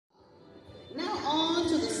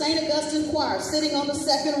St. Augustine choir sitting on the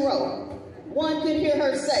second row. One could hear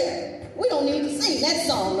her say, "We don't need to sing that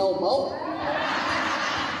song no more."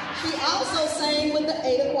 She also sang with the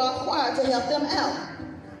 8 o'clock choir to help them out,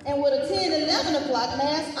 and with a 10, 11 o'clock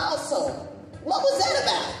mass also. What was that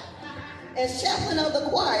about? As chaplain of the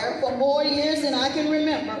choir for more years than I can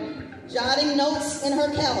remember, jotting notes in her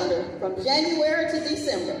calendar from January to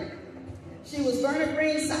December. She was Bernard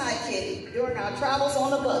Green's sidekick during our travels on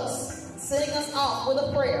the bus. Sending us off with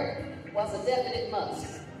a prayer was a definite must.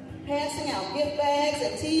 Passing out gift bags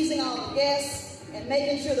and teasing all the guests and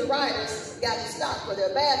making sure the riders got to stop for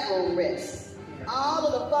their bathroom rests. All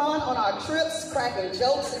of the fun on our trips, cracking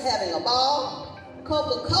jokes and having a ball.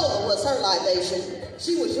 Coca-Cola was her libation.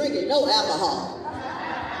 She was drinking no alcohol.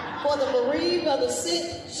 For the bereaved or the sick,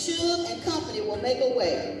 Shug and company will make a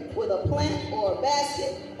way with a plant or a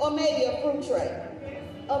basket or maybe a fruit tray.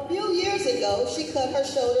 A few years ago, she cut her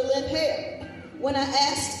shoulder-length hair. When I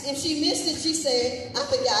asked if she missed it, she said, "I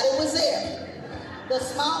forgot it was there." The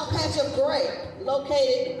small patch of gray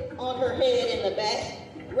located on her head in the back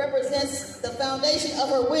represents the foundation of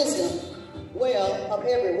her wisdom, well, of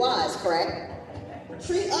every wisecrack.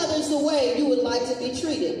 Treat others the way you would like to be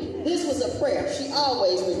treated. This was a prayer she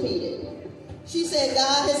always repeated. She said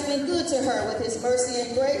God has been good to her with his mercy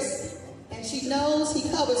and grace, and she knows he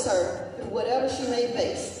covers her through whatever she may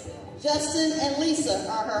face. Justin and Lisa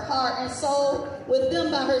are her heart and soul. With them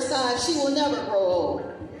by her side, she will never grow old.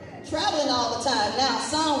 Traveling all the time, now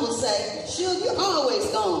some will say, "Shug, you're always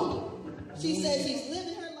gone." She said she's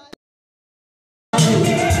living her life.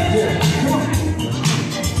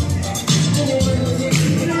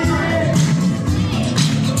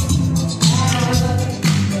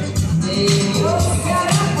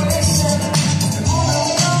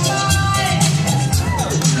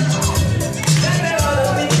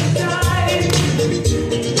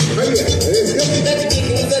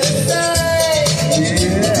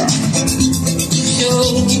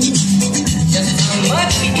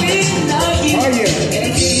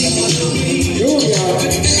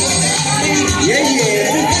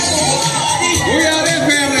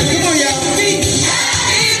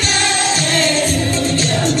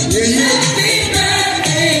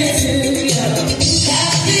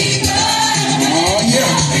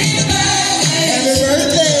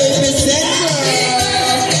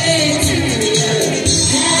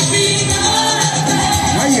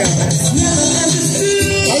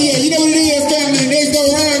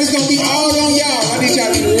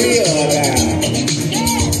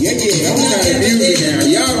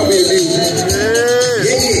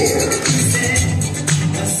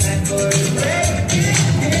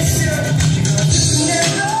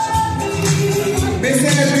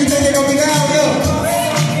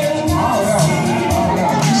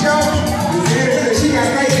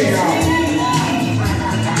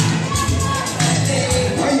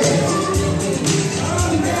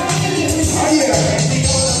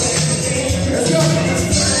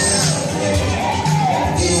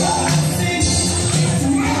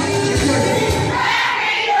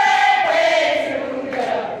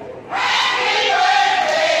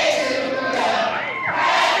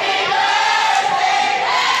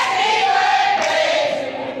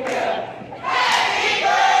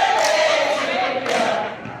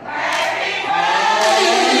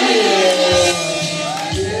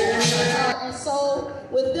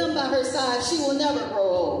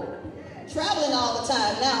 Traveling all the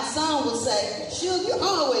time, now some will say, "Shug, you're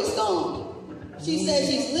always gone." She said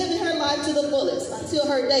she's living her life to the fullest until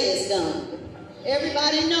her day is done.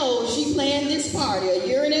 Everybody knows she planned this party a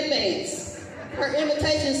year in advance. Her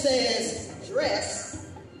invitation says, "Dress,"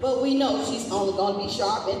 but we know she's only going to be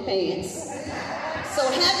sharp in pants. So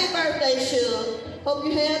happy birthday, Shug. Hope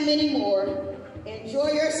you have many more.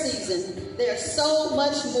 Enjoy your season. There's so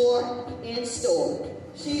much more in store.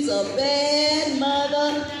 She's a bad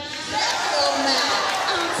mother. Shut your mouth.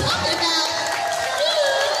 I'm talking about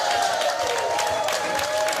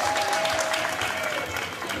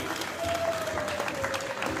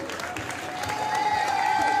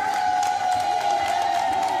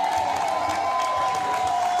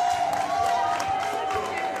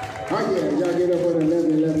oh yeah, y'all get up on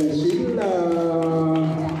 11,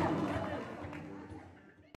 Sheila.